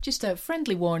Just a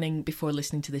friendly warning before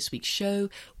listening to this week's show.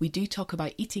 We do talk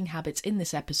about eating habits in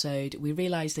this episode. We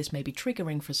realise this may be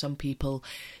triggering for some people.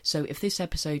 So if this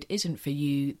episode isn't for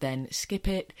you, then skip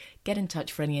it, get in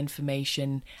touch for any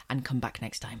information, and come back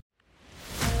next time.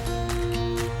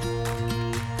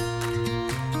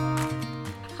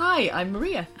 Hi, I'm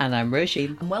Maria. And I'm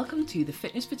Roisin. And welcome to the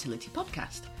Fitness Fertility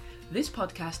Podcast. This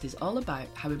podcast is all about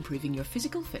how improving your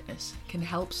physical fitness can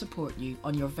help support you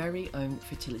on your very own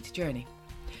fertility journey.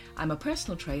 I'm a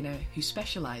personal trainer who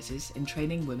specialises in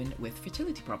training women with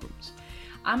fertility problems.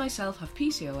 I myself have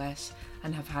PCOS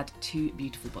and have had 2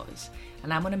 beautiful boys,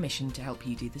 and I'm on a mission to help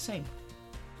you do the same.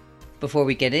 Before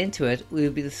we get into it, we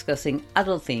will be discussing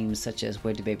adult themes such as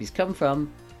where do babies come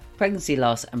from, pregnancy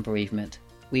loss and bereavement.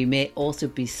 We may also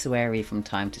be sweary from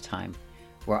time to time.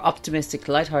 We're optimistic,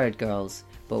 light-hearted girls,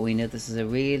 but we know this is a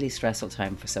really stressful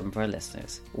time for some of our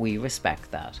listeners. We respect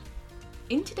that.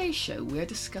 In today's show, we're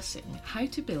discussing how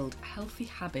to build healthy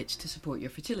habits to support your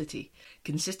fertility.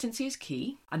 Consistency is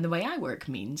key, and the way I work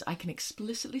means I can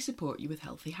explicitly support you with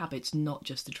healthy habits, not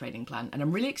just a training plan. And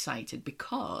I'm really excited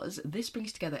because this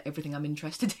brings together everything I'm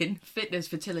interested in: fitness,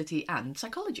 fertility, and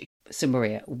psychology. So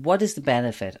Maria, what is the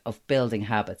benefit of building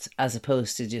habits as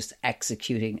opposed to just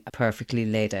executing a perfectly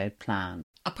laid out plan?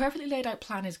 A perfectly laid out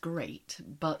plan is great,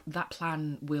 but that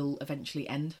plan will eventually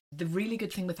end. The really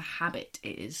good thing with a habit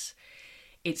is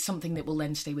it's something that will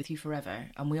then stay with you forever.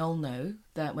 And we all know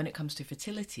that when it comes to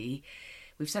fertility,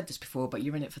 we've said this before, but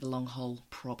you're in it for the long haul,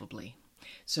 probably.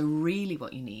 So really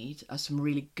what you need are some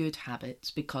really good habits,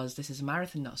 because this is a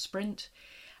marathon, not a sprint.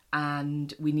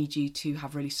 And we need you to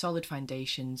have really solid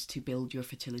foundations to build your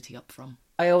fertility up from.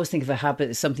 I always think of a habit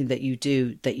as something that you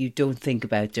do that you don't think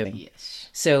about doing. Yes.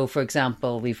 So, for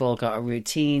example, we've all got a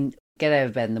routine. Get out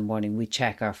of bed in the morning, we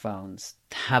check our phones.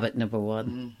 Habit number 1.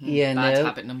 Mm-hmm. You That's know?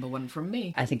 habit number 1 from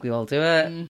me. I think we all do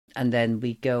it. And then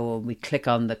we go and we click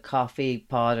on the coffee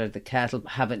pot or the kettle.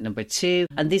 Habit number 2.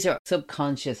 And these are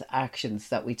subconscious actions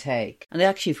that we take. And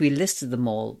actually, if we listed them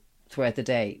all throughout the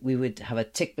day, we would have a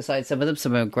tick beside some of them.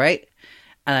 Some are great.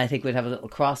 And I think we'd have a little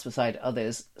cross beside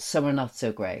others. Some are not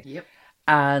so great. Yep.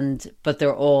 But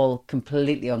they're all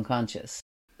completely unconscious.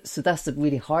 So that's the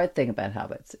really hard thing about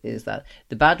habits, is that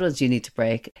the bad ones you need to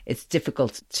break. It's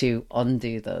difficult to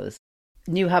undo those.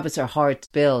 New habits are hard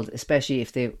to build, especially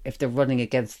if they're running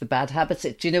against the bad habits.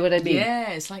 Do you know what I mean? Yeah,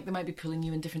 it's like they might be pulling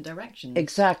you in different directions.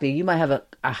 Exactly. You might have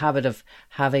a habit of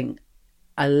having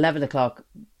 11 o'clock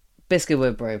biscuit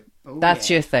with brew. That's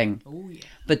your thing. Oh, yeah.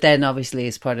 But then obviously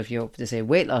as part of your,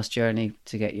 weight loss journey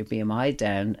to get your BMI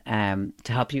down,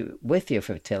 to help you with your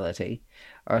fertility,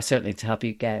 or certainly to help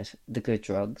you get the good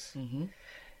drugs,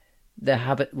 the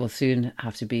habit will soon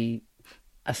have to be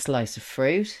a slice of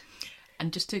fruit.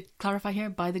 And just to clarify here,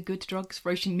 by the good drugs,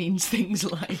 Roisin means things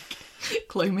like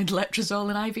Clomid,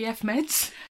 Letrozole and IVF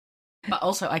meds. But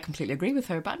also, I completely agree with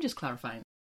her, but I'm just clarifying.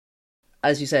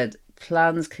 As you said,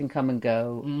 plans can come and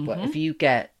go, but if you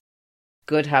get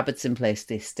good habits in place,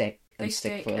 they stick. They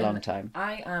stick for a long time.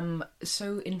 I am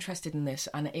so interested in this,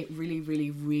 and it really,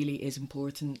 really, really is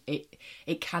important.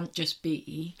 It can't just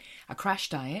be a crash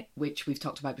diet, which we've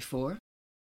talked about before.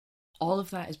 All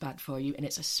of that is bad for you, and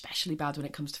it's especially bad when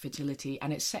it comes to fertility,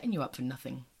 and it's setting you up for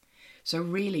nothing. So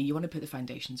really, you want to put the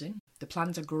foundations in. The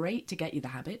plans are great to get you the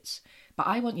habits, but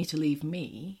I want you to leave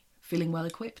me feeling well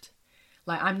equipped.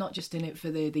 Like, I'm not just in it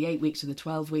for the 8 weeks or the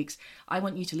 12 weeks. I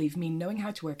want you to leave me knowing how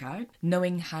to work out,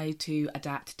 knowing how to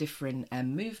adapt different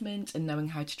movements, and knowing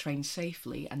how to train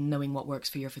safely, and knowing what works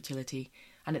for your fertility.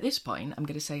 And at this point, I'm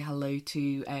going to say hello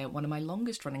to one of my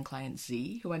longest running clients,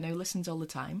 Z, who I know listens all the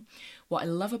time. What I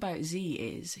love about Z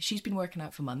is she's been working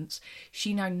out for months.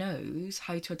 She now knows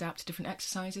how to adapt to different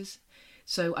exercises.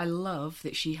 So I love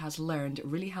that she has learned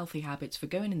really healthy habits for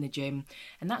going in the gym,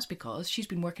 and that's because she's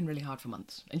been working really hard for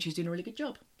months, and she's doing a really good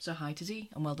job. So hi to Z,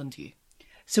 and well done to you.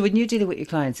 So when you're dealing with your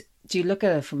clients, do you look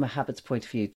at it from a habits point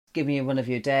of view? Give me one of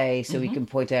your day so we can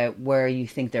point out where you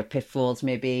think their pitfalls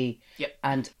may be. Yep.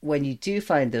 And when you do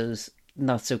find those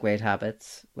not so great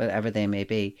habits, whatever they may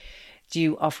be, do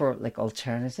you offer like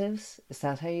alternatives? Is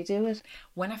that how you do it?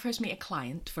 When I first meet a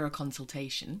client for a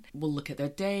consultation, we'll look at their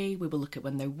day, we will look at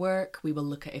when they work, we will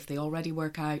look at if they already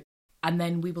work out, and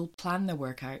then we will plan their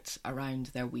workouts around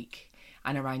their week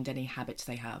and around any habits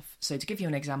they have. So to give you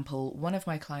an example, one of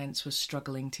my clients was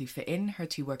struggling to fit in her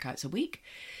 2 workouts a week.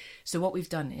 So what we've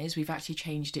done is we've actually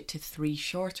changed it to 3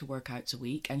 shorter workouts a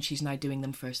week, and she's now doing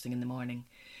them first thing in the morning.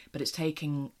 But it's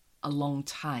taking a long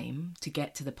time to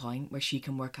get to the point where she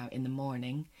can work out in the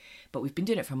morning. But we've been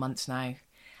doing it for months now,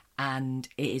 and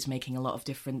it is making a lot of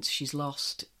difference. She's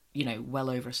lost, well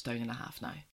over 1.5 stone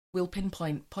now. We'll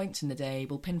pinpoint points in the day,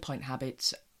 we'll pinpoint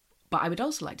habits, But I would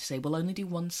also like to say we'll only do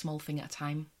one small thing at a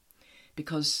time,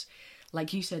 because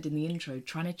like you said in the intro,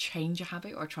 trying to change a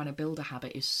habit or trying to build a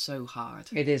habit is so hard.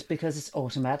 It is, because it's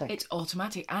automatic. It's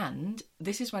automatic, and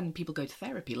this is when people go to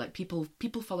therapy. Like people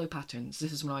follow patterns.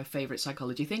 This is one of my favourite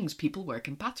psychology things. People work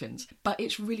in patterns. But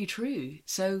it's really true.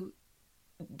 So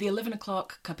the 11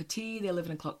 o'clock cup of tea, the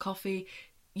 11 o'clock coffee,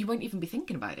 you won't even be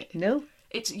thinking about it. No.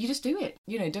 You just do it.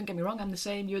 You know, don't get me wrong, I'm the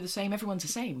same, you're the same, everyone's the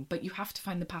same. But you have to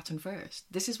find the pattern first.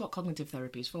 This is what cognitive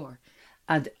therapy is for.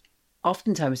 And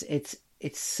oftentimes it's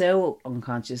so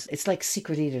unconscious. It's like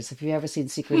Secret Eaters. Have you ever seen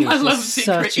Secret Eaters? I love It's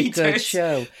Secret such a good Eaters.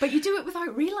 show. But you do it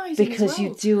without realising Because as well.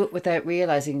 you do it without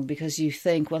realising, because you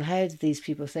think, well, how do these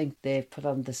people think they've put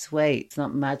on this weight? It's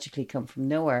not magically come from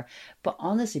nowhere. But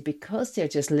honestly, because they're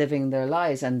just living their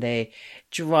lives and they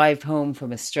drive home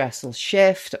from a stressful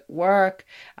shift at work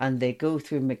and they go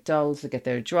through McDonald's to get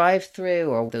their drive-through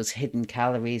or those hidden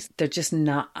calories, they're just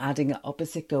not adding it up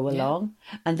as they go along.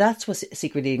 And that's what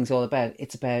secret eating is all about.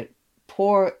 It's about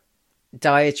poor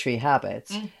dietary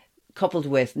habits coupled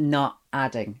with not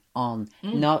adding on,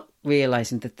 not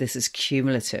realising that this is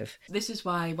cumulative. This is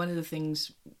why one of the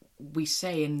things we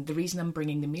say, and the reason I'm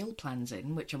bringing the meal plans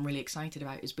in, which I'm really excited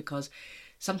about, is because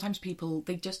sometimes people,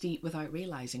 they just eat without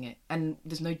realising it. And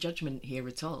there's no judgment here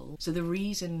at all. So the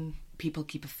reason people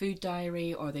keep a food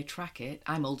diary or they track it,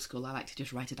 I'm old school, I like to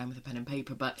just write it down with a pen and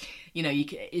paper, but you know,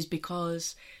 is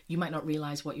because you might not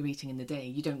realise what you're eating in the day.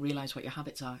 You don't realise what your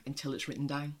habits are until it's written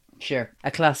down. Sure. A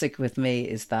classic with me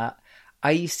is that I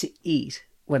used to eat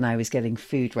when I was getting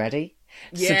food ready.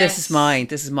 Yes. So this is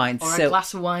mine. Or so, a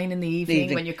glass of wine in the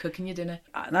evening when you're cooking your dinner.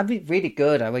 And I'd be really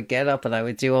good. I would get up and I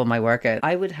would do all my workout.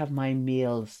 I would have my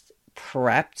meals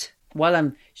prepped while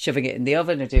I'm shoving it in the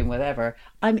oven or doing whatever.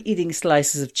 I'm eating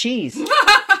slices of cheese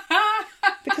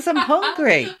because I'm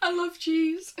hungry. I love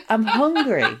cheese. I'm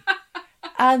hungry.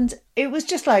 And it was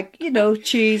just like,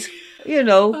 cheese,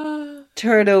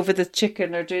 turn over the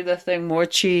chicken or do the thing, more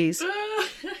cheese.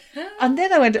 And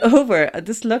then I went over and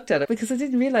just looked at it because I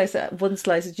didn't realise that one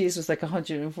slice of cheese was like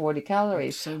 140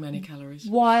 calories. So many calories.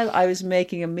 While I was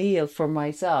making a meal for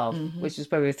myself, which was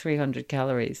probably 300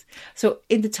 calories. So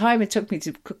in the time it took me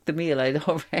to cook the meal, I'd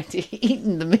already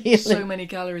eaten the meal. So many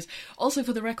calories. Also,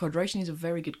 for the record, Roisin is a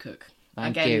very good cook.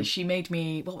 Thank Again, you. she made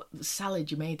me, the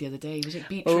salad you made the other day, was it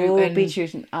beetroot? Oh,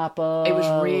 beetroot and apple. It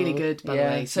was really good, by the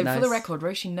way. So nice. For the record,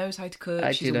 Roisin knows how to cook.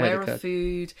 I She's do know how to aware of cook.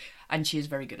 food, and she is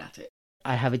very good at it.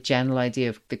 I have a general idea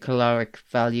of the caloric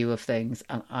value of things,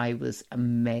 and I was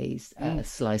amazed at a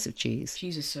slice of cheese.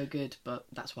 Cheese is so good, but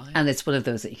that's why. And it's one of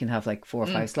those that you can have like 4 or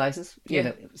 5 slices,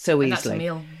 Yeah. so And easily. that's a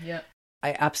meal, yeah.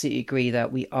 I absolutely agree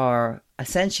that we are a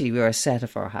set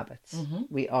of our habits.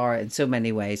 We are in so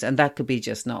many ways. And that could be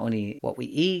just not only what we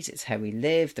eat, it's how we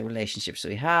live, the relationships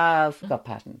we have, we've got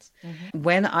patterns.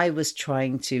 When I was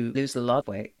trying to lose a lot of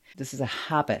weight, this is a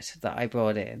habit that I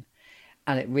brought in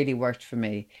and it really worked for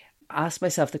me. Ask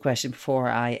myself the question before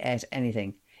I ate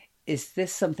anything, is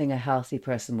this something a healthy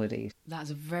person would eat?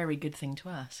 That's a very good thing to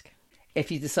ask. If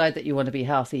you decide that you want to be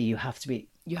healthy, you have to be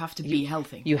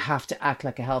healthy. You have to act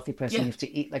like a healthy person. Yeah. You have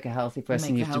to eat like a healthy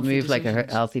person. Make You have to healthy move like a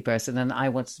decisions. healthy person. And I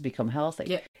wanted to become healthy.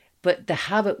 Yeah. But the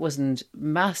habit wasn't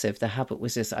massive. The habit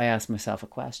was just, I asked myself a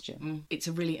question. It's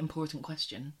a really important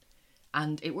question,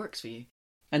 and it works for you.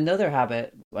 Another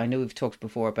habit, I know we've talked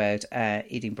before about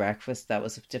eating breakfast. That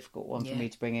was a difficult one for me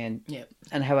to bring in. Yeah.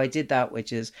 And how I did that,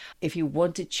 which is, if you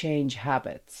want to change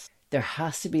habits, there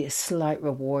has to be a slight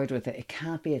reward with it. It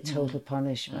can't be a total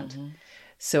punishment.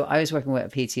 So I was working with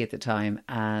a PT at the time,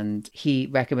 and he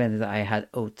recommended that I had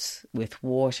oats with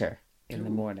water in the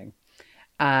morning.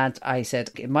 And I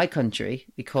said, in my country,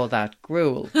 we call that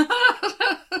gruel.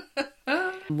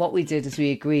 What we did is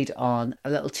we agreed on a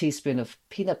little teaspoon of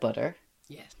peanut butter.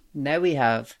 Yes. Now we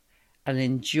have an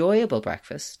enjoyable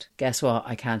breakfast. Guess what?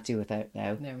 I can't do without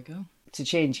now. There we go. To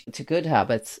change to good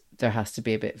habits, there has to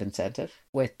be a bit of incentive.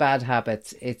 With bad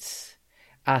habits, it's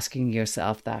asking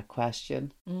yourself that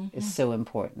question is so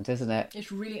important, isn't it?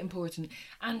 It's really important,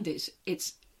 and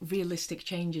it's realistic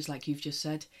changes, like you've just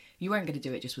said. You weren't going to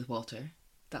do it just with water.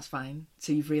 That's fine.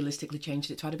 So you've realistically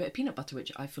changed it to add a bit of peanut butter,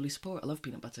 which I fully support. I love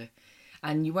peanut butter.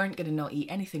 And you weren't going to not eat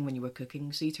anything when you were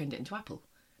cooking, so you turned it into apple.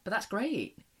 But that's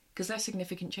great, because they're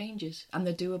significant changes, and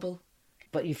they're doable.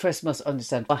 But you first must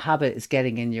understand what habit is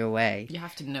getting in your way. You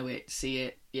have to know it, see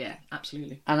it. Yeah,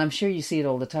 absolutely. And I'm sure you see it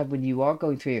all the time when you are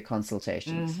going through your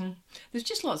consultations. There's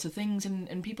just lots of things,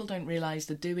 and people don't realise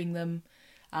they're doing them.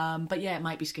 But yeah, it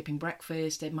might be skipping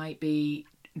breakfast. It might be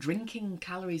drinking.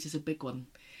 Calories is a big one.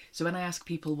 So when I ask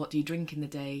people, what do you drink in the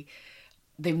day?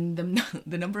 the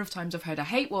number of times I've heard I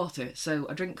hate water, so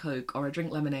I drink Coke or I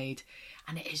drink lemonade,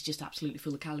 and it is just absolutely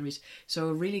full of calories. So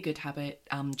a really good habit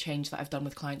change that I've done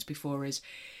with clients before is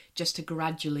just to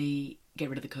gradually get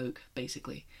rid of the Coke,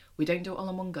 basically. We don't do it all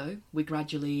in one go. We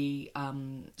gradually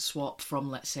swap from,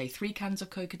 let's say, 3 cans of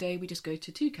Coke a day. We just go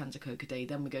to 2 cans of Coke a day.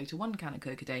 Then we go to 1 can of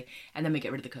Coke a day. And then we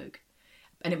get rid of the Coke.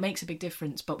 And it makes a big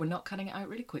difference, but we're not cutting it out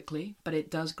really quickly. But it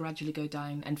does gradually go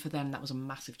down. And for them, that was a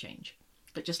massive change.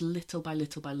 But just little by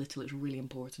little by little, it's really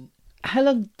important. How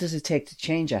long does it take to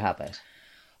change a habit?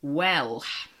 Well,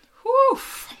 whew,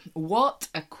 what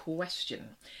a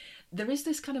question. There is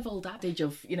this kind of old adage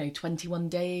of, 21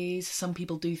 days. Some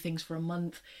people do things for a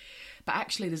month. But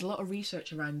actually, there's a lot of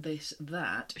research around this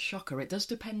that, shocker, it does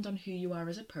depend on who you are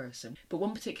as a person. But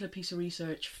one particular piece of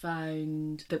research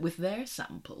found that with their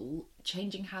sample,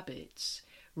 changing habits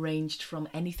ranged from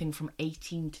anything from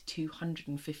 18 to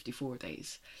 254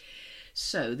 days.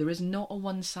 So there is not a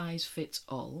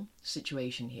one-size-fits-all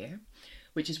situation here,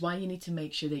 which is why you need to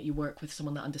make sure that you work with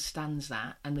someone that understands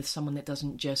that and with someone that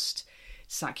doesn't just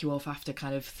sack you off after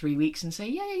kind of 3 weeks and say,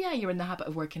 yeah, you're in the habit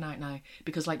of working out now.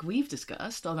 Because like we've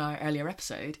discussed on our earlier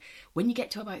episode, when you get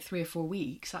to about 3 or 4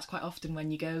 weeks, that's quite often when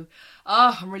you go,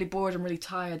 I'm really bored, I'm really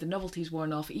tired, the novelty's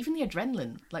worn off. Even the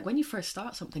adrenaline, like when you first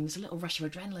start something, there's a little rush of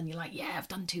adrenaline. You're like, yeah, I've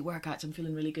done 2 workouts, I'm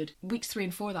feeling really good. Weeks 3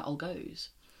 and 4, that all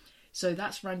goes. So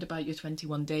that's round about your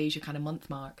 21 days, your kind of month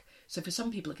mark. So for some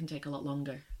people, it can take a lot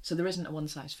longer. So there isn't a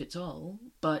one-size-fits-all,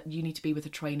 but you need to be with a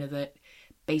trainer that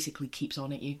basically keeps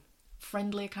on at you.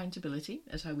 Friendly accountability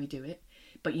is how we do it,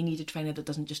 but you need a trainer that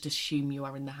doesn't just assume you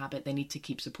are in the habit. They need to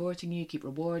keep supporting you, keep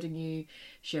rewarding you,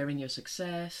 sharing your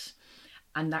success,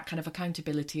 and that kind of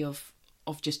accountability of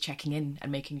just checking in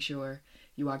and making sure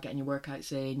you are getting your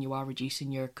workouts in, you are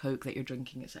reducing your Coke that you're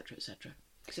drinking, etc., etc.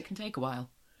 Because it can take a while.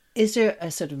 Is there a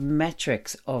sort of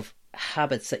metrics of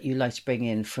habits that you like to bring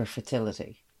in for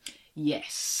fertility?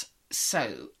 Yes.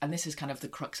 So, and this is kind of the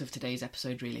crux of today's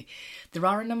episode, really. There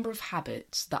are a number of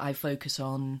habits that I focus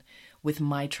on with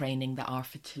my training that are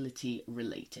fertility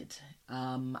related.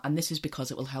 And this is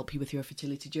because it will help you with your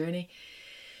fertility journey.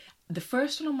 The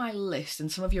first one on my list, and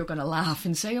some of you are going to laugh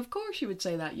and say, of course you would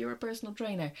say that, you're a personal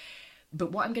trainer.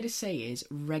 But what I'm going to say is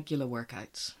regular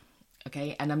workouts.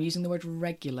 Okay, and I'm using the word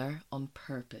regular on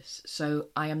purpose. So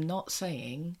I am not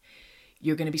saying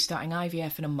you're going to be starting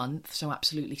IVF in a month, so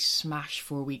absolutely smash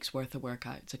 4 weeks worth of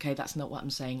workouts. Okay, that's not what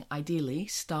I'm saying. Ideally,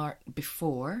 start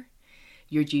before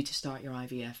you're due to start your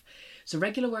IVF. So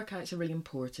regular workouts are really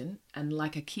important. And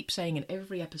like I keep saying in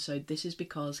every episode, this is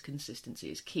because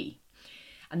consistency is key.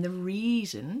 And the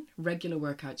reason regular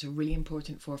workouts are really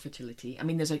important for fertility, I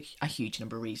mean, there's a huge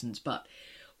number of reasons, but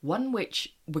one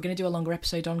which we're going to do a longer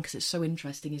episode on because it's so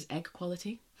interesting is egg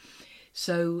quality.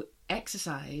 So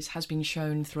exercise has been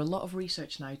shown through a lot of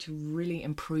research now to really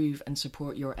improve and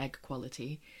support your egg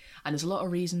quality. And there's a lot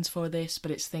of reasons for this,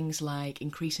 but it's things like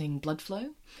increasing blood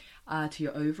flow to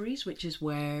your ovaries, which is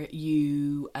where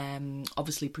you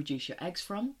obviously produce your eggs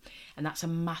from. And that's a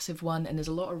massive one. And there's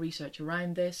a lot of research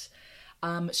around this.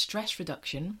 Stress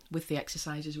reduction with the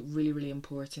exercise is really, really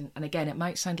important. And again, it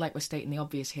might sound like we're stating the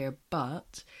obvious here,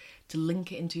 but to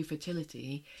link it into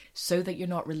fertility so that you're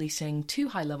not releasing too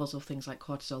high levels of things like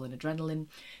cortisol and adrenaline,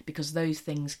 because those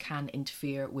things can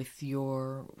interfere with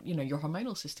your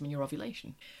hormonal system and your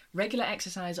ovulation. Regular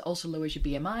exercise also lowers your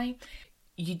BMI.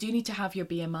 You do need to have your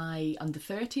BMI under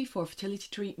 30 for fertility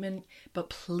treatment, but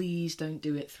please don't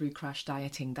do it through crash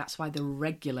dieting. That's why the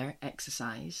regular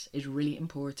exercise is really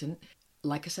important.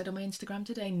 Like I said on my Instagram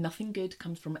today, nothing good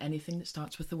comes from anything that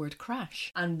starts with the word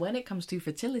crash. And when it comes to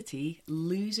fertility,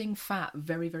 losing fat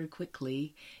very, very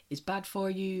quickly is bad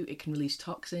for you. It can release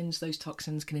toxins. Those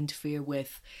toxins can interfere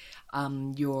with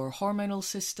your hormonal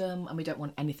system, and we don't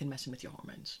want anything messing with your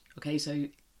hormones. Okay, so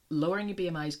lowering your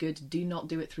BMI is good. Do not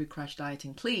do it through crash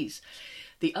dieting, please.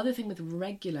 The other thing with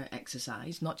regular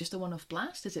exercise, not just a one-off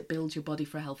blast, is it builds your body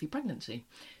for a healthy pregnancy.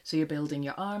 So you're building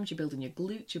your arms, you're building your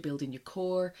glutes, you're building your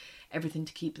core, everything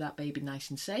to keep that baby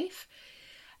nice and safe.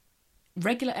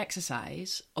 Regular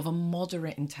exercise of a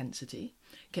moderate intensity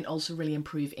can also really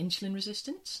improve insulin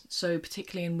resistance. So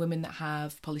particularly in women that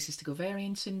have polycystic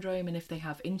ovarian syndrome, and if they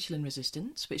have insulin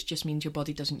resistance, which just means your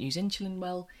body doesn't use insulin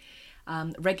well,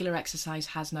 regular exercise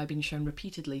has now been shown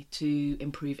repeatedly to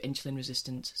improve insulin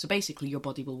resistance. So basically your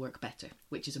body will work better,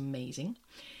 which is amazing.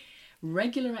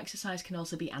 Regular exercise can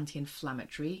also be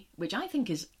anti-inflammatory, which I think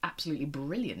is absolutely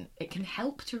brilliant. It can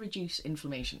help to reduce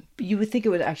inflammation. But you would think it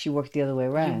would actually work the other way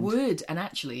around. You would, and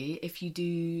actually, if you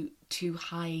do too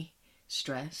high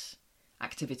stress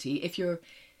activity, if your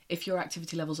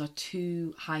activity levels are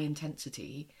too high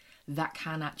intensity, that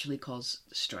can actually cause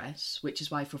stress, which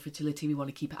is why for fertility we want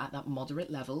to keep it at that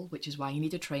moderate level, which is why you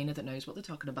need a trainer that knows what they're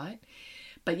talking about.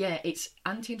 But yeah, it's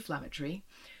anti-inflammatory,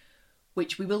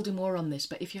 which we will do more on this,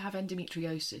 but if you have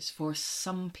endometriosis, for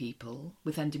some people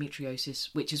with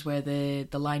endometriosis, which is where the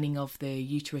lining of the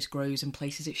uterus grows in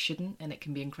places it shouldn't, and it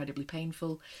can be incredibly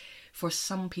painful, for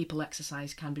some people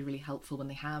exercise can be really helpful when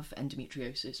they have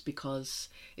endometriosis because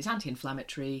it's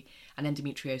anti-inflammatory, and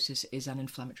endometriosis is an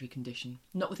inflammatory condition.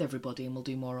 Not with everybody, and we'll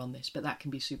do more on this, but that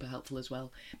can be super helpful as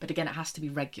well. But again, it has to be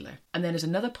regular. And then as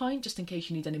another point, just in case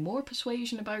you need any more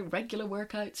persuasion about regular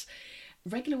workouts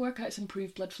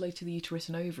improve blood flow to the uterus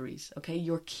and ovaries, okay?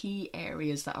 Your key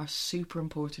areas that are super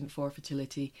important for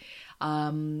fertility.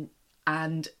 And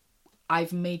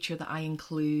I've made sure that I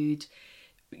include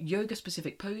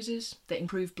yoga-specific poses that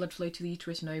improve blood flow to the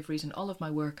uterus and ovaries in all of my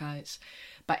workouts,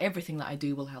 but everything that I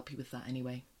do will help you with that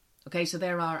anyway. Okay, so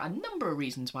there are a number of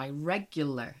reasons why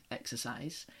regular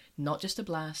exercise, not just a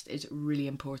blast, is really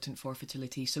important for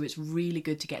fertility. So it's really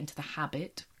good to get into the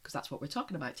habit, because that's what we're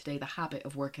talking about today, the habit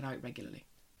of working out regularly.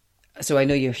 So I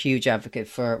know you're a huge advocate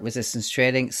for resistance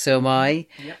training, so am I.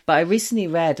 Yep. But I recently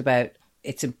read about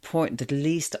it's important at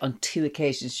least on 2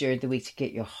 occasions during the week to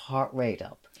get your heart rate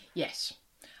up. Yes,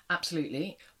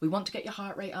 absolutely. We want to get your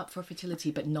heart rate up for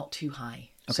fertility, but not too high.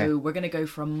 Okay. So we're going to go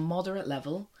for a moderate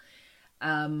level,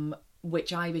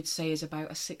 which I would say is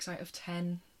about a 6 out of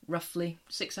 10, roughly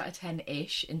 6 out of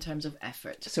 10-ish in terms of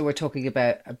effort. So we're talking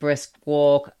about a brisk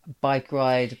walk, bike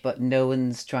ride, but no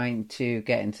one's trying to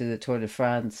get into the Tour de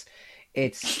France.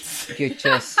 It's, you're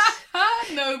just...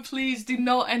 No, please do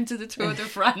not enter the Tour de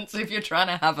France if you're trying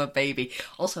to have a baby.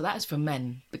 Also, that is for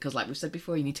men, because like we've said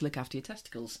before, you need to look after your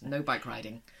testicles. No bike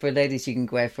riding. For ladies, you can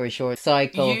go out for a short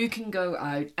cycle. You can go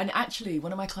out, and actually,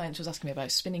 one of my clients was asking me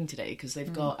about spinning today because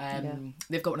they've got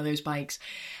they've got one of those bikes.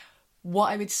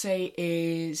 What I would say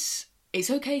is,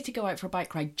 it's okay to go out for a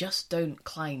bike ride. Just don't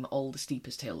climb all the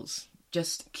steepest hills.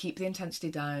 Just keep the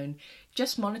intensity down.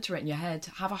 Just monitor it in your head.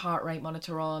 Have a heart rate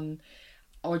monitor on.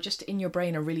 Or just in your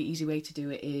brain, a really easy way to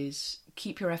do it is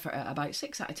keep your effort at about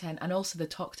 6 out of 10. And also the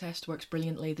talk test works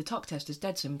brilliantly. The talk test is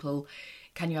dead simple.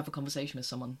 Can you have a conversation with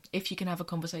someone? If you can have a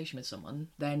conversation with someone,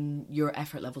 then your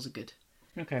effort levels are good.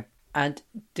 Okay. And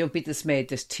don't be dismayed,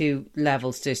 there's 2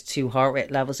 levels, there's 2 heart rate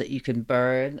levels that you can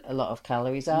burn a lot of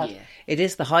calories at. Yeah. It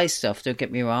is the high stuff, don't get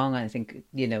me wrong. I think,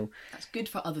 that's good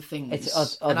for other things. It's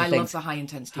other and I things. love the high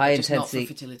intensity, but just not for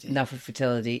fertility. Not for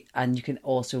fertility. And you can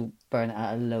also burn it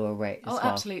at a lower rate as well.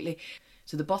 Absolutely.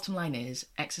 So the bottom line is,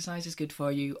 exercise is good for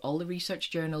you. All the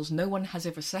research journals, no one has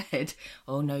ever said,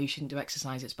 oh no, you shouldn't do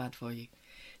exercise, it's bad for you.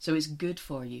 So it's good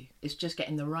for you. It's just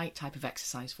getting the right type of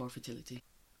exercise for fertility.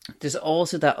 There's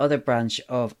also that other branch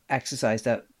of exercise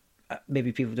that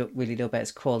maybe people don't really know about.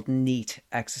 It's called NEAT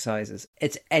exercises.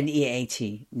 It's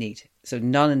NEAT, NEAT. So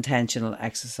non-intentional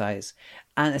exercise.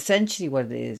 And essentially what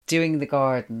it is, doing the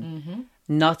garden,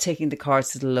 not taking the car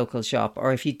to the local shop,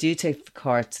 or if you do take the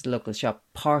car to the local shop,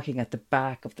 parking at the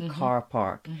back of the car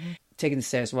park, taking the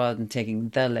stairs rather than taking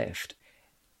the lift.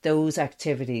 Those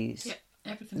activities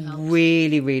everything helps.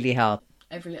 Really, really help.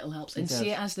 Every little helps. And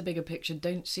see it as the bigger picture.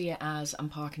 Don't see it as I'm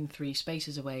parking 3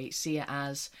 spaces away. See it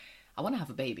as I want to have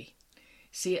a baby.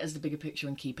 See it as the bigger picture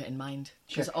and keep it in mind.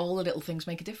 Because all the little things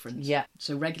make a difference. Yeah.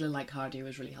 So regular light cardio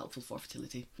is really helpful for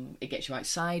fertility. It gets you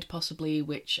outside possibly,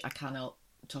 which I cannot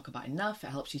talk about enough. It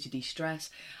helps you to de-stress.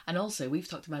 And also, we've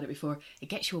talked about it before, it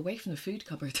gets you away from the food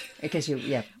cupboard. It gets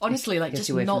you, honestly, like just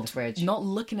away from the fridge. Not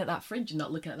looking at that fridge and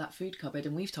not looking at that food cupboard.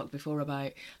 And we've talked before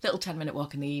about little 10-minute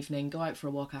walk in the evening, go out for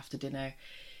a walk after dinner.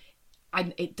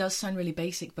 And it does sound really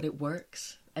basic, but it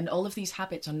works. And all of these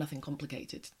habits are nothing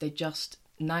complicated. They're just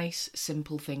nice,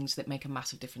 simple things that make a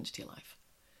massive difference to your life.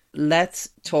 Let's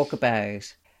talk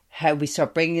about how we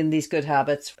start bringing in these good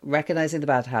habits, recognizing the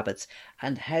bad habits,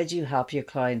 and how do you help your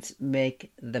clients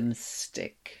make them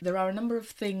stick? There are a number of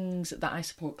things that I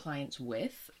support clients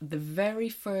with. The very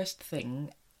first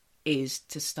thing is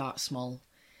to start small,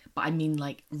 but I mean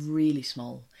like really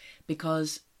small,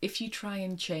 because if you try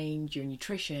and change your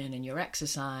nutrition and your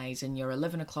exercise and your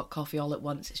 11 o'clock coffee all at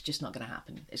once, it's just not going to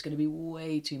happen. It's going to be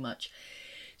way too much.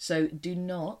 So do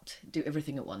not do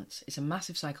everything at once. It's a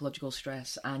massive psychological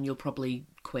stress and you'll probably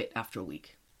quit after a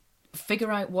week.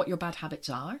 Figure out what your bad habits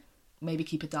are. Maybe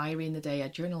keep a diary in the day, a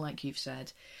journal like you've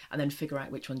said, and then figure out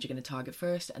which ones you're going to target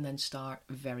first and then start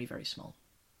very, very small.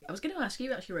 I was going to ask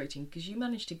you actually, Roisin, because you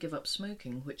managed to give up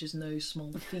smoking, which is no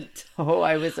small feat.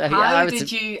 I was... How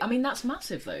did you... I mean, that's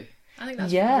massive though. I think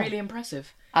that's really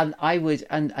impressive. And I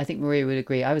think Maria would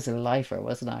agree. I was a lifer,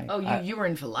 wasn't I? Oh, you were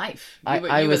in for life.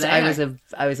 I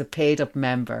was a paid up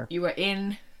member. You were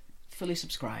in, fully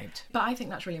subscribed. But I think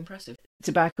that's really impressive.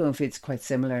 Tobacco and food's quite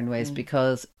similar in ways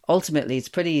because ultimately it's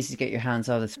pretty easy to get your hands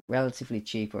on. It's relatively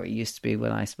cheap, or it used to be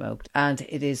when I smoked. And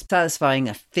it is satisfying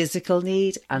a physical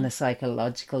need and a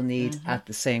psychological need at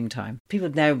the same time. People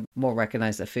now more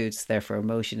recognise that food's there for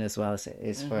emotion as well as it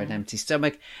is for an empty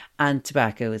stomach. And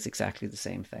tobacco is exactly the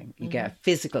same thing. You get a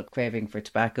physical craving for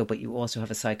tobacco, but you also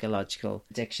have a psychological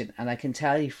addiction. And I can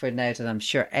tell you for now that I'm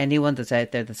sure anyone that's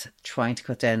out there that's trying to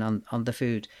cut down on the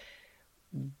food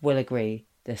will agree.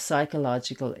 The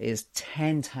psychological is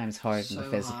 10 times harder than the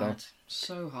physical.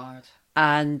 So hard.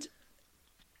 And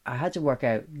I had to work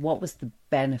out what was the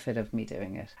benefit of me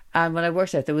doing it. And when I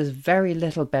worked out, there was very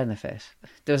little benefit.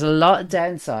 There was a lot of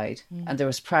downside and there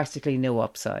was practically no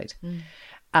upside.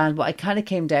 And what I kind of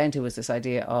came down to was this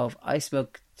idea of I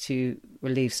smoke to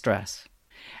relieve stress.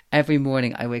 Every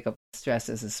morning I wake up stressed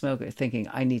as a smoker thinking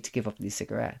I need to give up these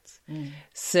cigarettes.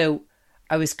 So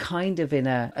I was kind of in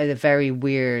a very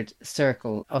weird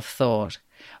circle of thought.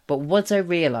 But once I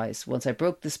realised, once I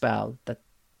broke the spell, that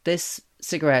this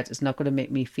cigarette is not going to make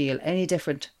me feel any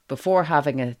different before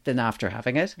having it than after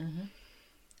having it.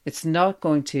 It's not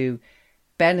going to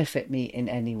benefit me in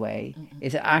any way.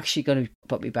 It's actually going to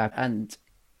put me back, and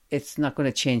it's not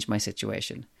going to change my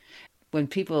situation. When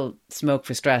people smoke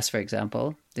for stress, for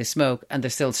example, they smoke and they're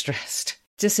still stressed.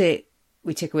 Just say,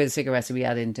 we take away the cigarettes and we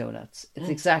add in donuts. It's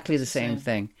exactly the same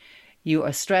thing. You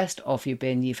are stressed off your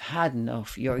bin. You've had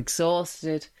enough. You're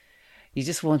exhausted. You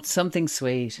just want something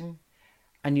sweet.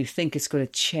 And you think it's going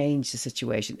to change the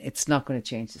situation. It's not going to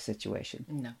change the situation.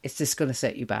 No. It's just going to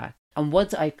set you back. And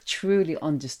once I truly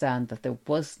understand that there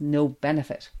was no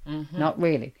benefit, not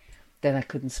really, then I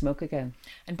couldn't smoke again.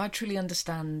 And by truly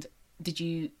understand,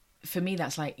 for me,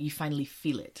 that's like you finally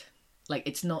feel it. Like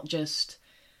it's not just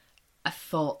a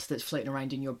thought that's floating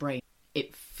around in your brain.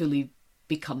 It fully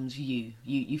becomes you.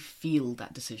 You feel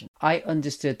that decision. I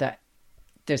understood that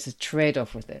there's a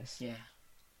trade-off with this. Yeah.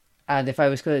 And if I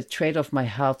was going to trade off my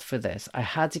health for this, I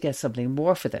had to get something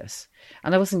more for this.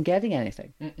 And I wasn't getting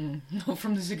anything. Not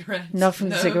from the cigarette. Not from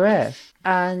the cigarette.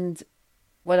 And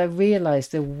when I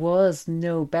realised there was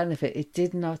no benefit, it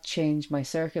did not change my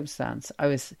circumstance. I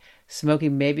was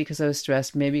smoking maybe because I was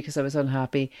stressed, maybe because I was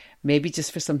unhappy, maybe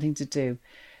just for something to do.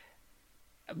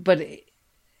 But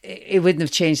it wouldn't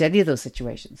have changed any of those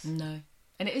situations. No.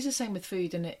 And it is the same with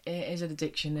food, and it is an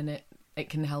addiction, and it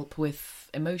can help with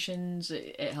emotions,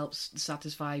 it helps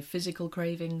satisfy physical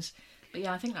cravings. But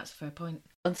yeah, I think that's a fair point.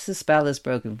 Once the spell is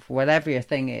broken for whatever your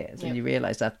thing is, and you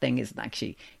realise that thing isn't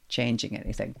actually changing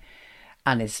anything,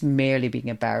 and it's merely being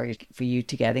a barrier for you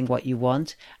to getting what you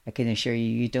want, I can assure you,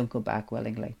 you don't go back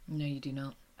willingly. No, you do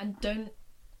not. And don't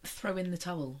throw in the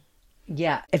towel.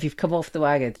 Yeah, if you've come off the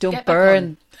wagon, don't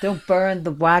burn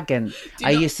the wagon.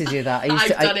 I used to do that. I've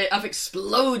done it. I've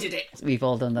exploded it. We've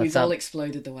all done that. We've all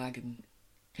exploded the wagon.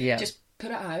 Yeah. Just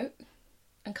put it out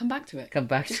and come back to it.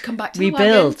 Just come back to the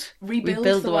wagon.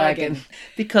 Rebuild the wagon.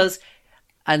 Because,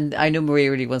 and I know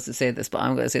Maria really wants to say this, but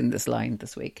I'm going to say this line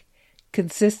this week.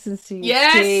 Consistency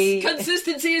is key.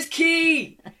 Consistency is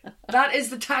key. That is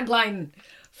the tagline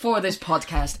for this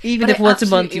podcast. Even if once a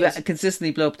month you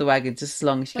consistently blow up the wagon, just as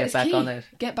long as you get back on it.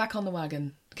 Get back on the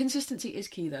wagon. Consistency is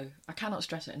key, though. I cannot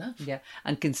stress it enough. Yeah,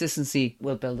 and consistency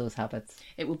will build those habits.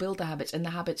 It will build the habits, and the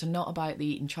habits are not about the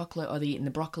eating chocolate or the eating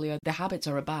the broccoli. The habits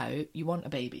are about, you want a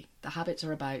baby. The habits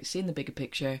are about seeing the bigger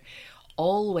picture,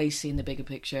 always seeing the bigger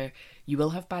picture. You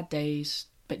will have bad days,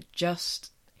 but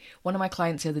just... One of my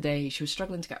clients the other day, she was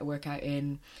struggling to get a workout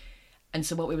in, and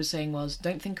so what we were saying was,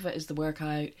 don't think of it as the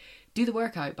workout. Do the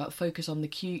workout, but focus on the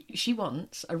cute... She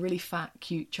wants a really fat,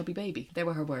 cute, chubby baby. They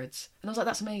were her words. And I was like,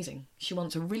 that's amazing. She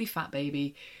wants a really fat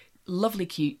baby, lovely,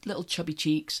 cute, little chubby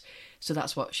cheeks. So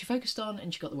that's what she focused on,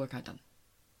 and she got the workout done.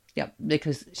 Yeah,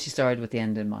 because she started with the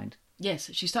end in mind. Yes,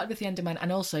 she started with the end in mind.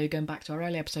 And also, going back to our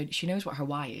earlier episode, she knows what her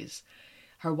why is.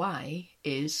 Her why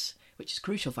is, which is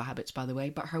crucial for habits, by the way,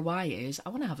 but her why is, I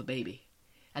want to have a baby.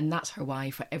 And that's her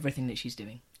why for everything that she's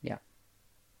doing. Yeah.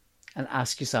 And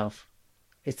ask yourself,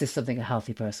 is this something a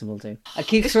healthy person will do? I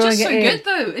keep throwing it in. It's so good,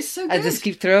 though. It's so good. I just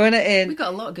keep throwing it in. We've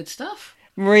got a lot of good stuff.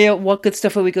 Maria, what good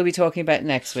stuff are we going to be talking about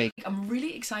next week? I'm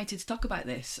really excited to talk about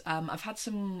this. I've had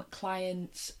some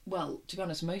clients... Well, to be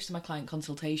honest, most of my client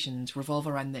consultations revolve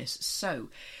around this. So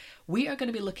we are going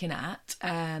to be looking at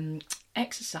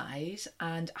exercise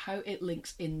and how it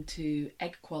links into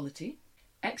egg quality,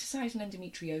 exercise and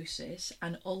endometriosis,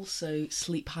 and also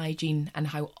sleep hygiene, and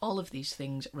how all of these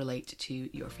things relate to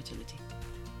your fertility.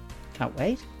 Can't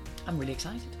wait. I'm really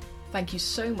excited. Thank you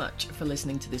so much for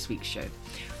listening to this week's show.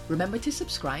 Remember to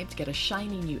subscribe to get a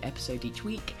shiny new episode each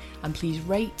week, and please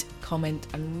rate, comment,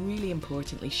 and really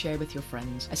importantly share with your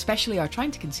friends, especially our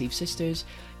trying to conceive sisters.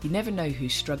 You never know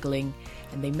who's struggling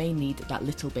and they may need that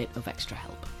little bit of extra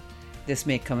help. This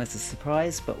may come as a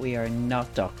surprise, but we are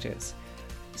not doctors.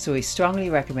 So we strongly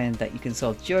recommend that you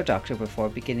consult your doctor before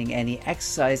beginning any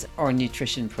exercise or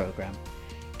nutrition program.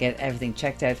 Get everything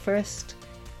checked out first.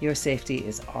 Your safety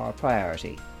is our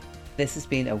priority. This has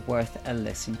been a Worth a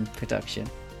Listen production.